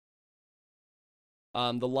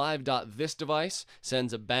The live.thisdevice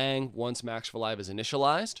sends a bang once Max for Live is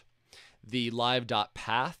initialized. The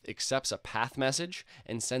live.path accepts a path message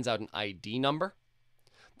and sends out an ID number.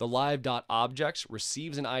 The live.object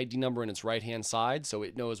receives an ID number in its right-hand side, so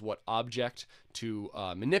it knows what object to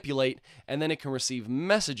manipulate, and then it can receive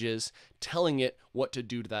messages telling it what to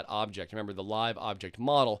do to that object. Remember, the live object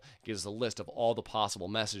model gives a list of all the possible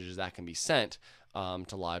messages that can be sent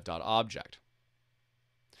to live.object.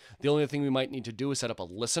 The only thing we might need to do is set up a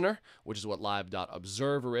listener, which is what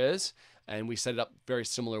live.observer is. And we set it up very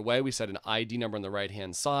similar way. We set an ID number on the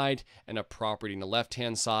right-hand side and a property on the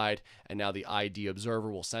left-hand side. And now the ID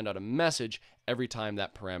observer will send out a message every time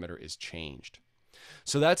that parameter is changed.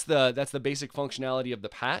 So that's the basic functionality of the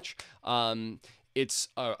patch. It's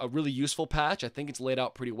a really useful patch. I think it's laid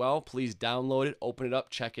out pretty well. Please download it, open it up,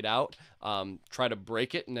 check it out. Try to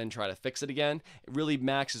break it and then try to fix it again. It really,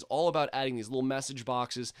 Max is all about adding these little message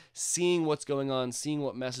boxes, seeing what's going on, seeing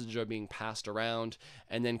what messages are being passed around,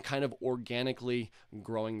 and then kind of organically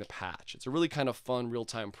growing the patch. It's a really kind of fun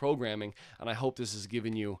real-time programming, and I hope this has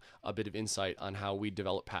given you a bit of insight on how we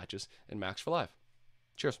develop patches in Max for Live.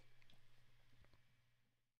 Cheers.